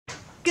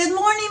Good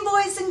morning,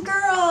 boys and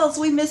girls.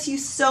 We miss you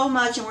so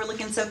much and we're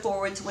looking so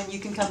forward to when you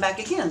can come back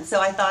again. So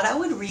I thought I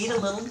would read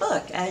a little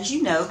book. As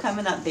you know,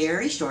 coming up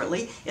very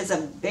shortly is a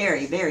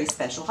very, very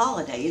special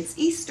holiday. It's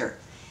Easter.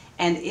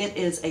 And it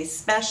is a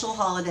special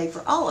holiday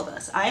for all of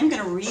us. I am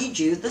going to read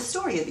you the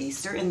story of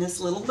Easter in this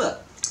little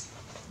book.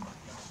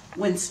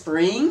 When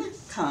spring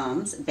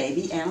comes,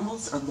 baby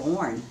animals are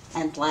born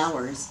and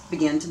flowers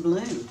begin to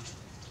bloom.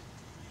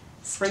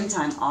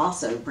 Springtime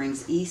also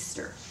brings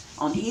Easter.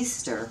 On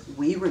Easter,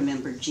 we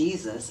remember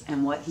Jesus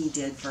and what he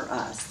did for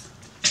us.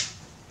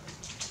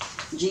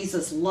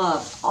 Jesus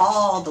loved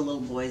all the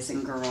little boys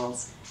and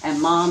girls, and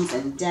moms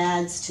and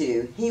dads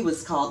too. He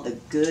was called the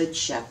Good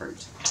Shepherd.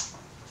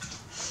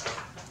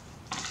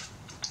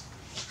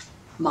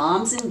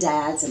 Moms and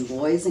dads and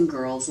boys and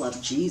girls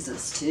loved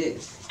Jesus too.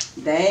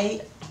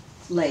 They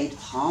laid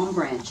palm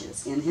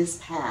branches in his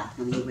path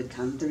when he would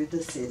come through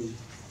the city.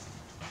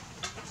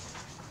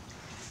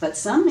 But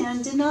some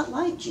men did not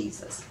like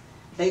Jesus.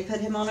 They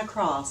put him on a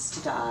cross to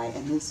die,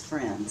 and his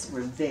friends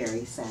were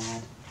very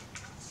sad.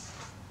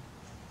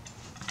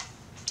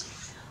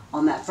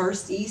 On that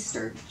first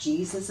Easter,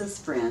 Jesus'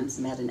 friends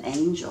met an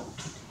angel,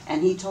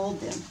 and he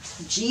told them,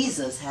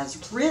 Jesus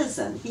has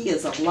risen. He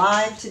is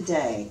alive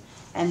today,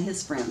 and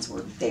his friends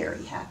were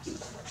very happy.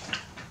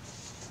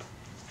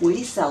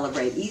 We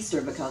celebrate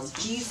Easter because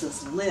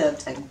Jesus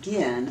lived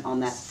again on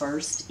that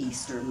first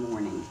Easter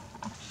morning.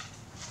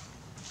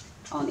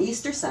 On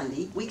Easter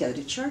Sunday, we go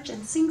to church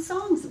and sing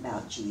songs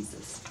about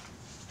Jesus.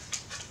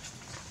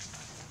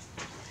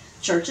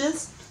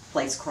 Churches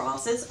place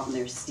crosses on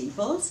their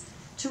steeples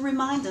to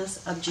remind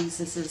us of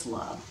Jesus'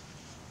 love.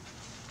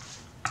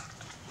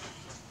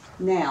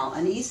 Now,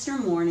 on Easter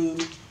morning,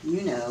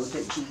 you know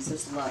that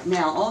Jesus loved.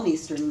 Now, on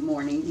Easter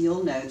morning,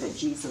 you'll know that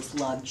Jesus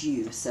loved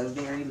you so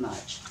very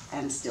much,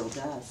 and still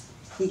does.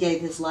 He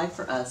gave his life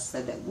for us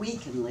so that we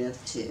can live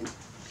too.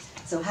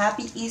 So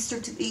happy Easter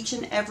to each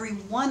and every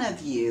one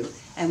of you,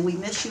 and we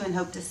miss you and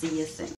hope to see you soon.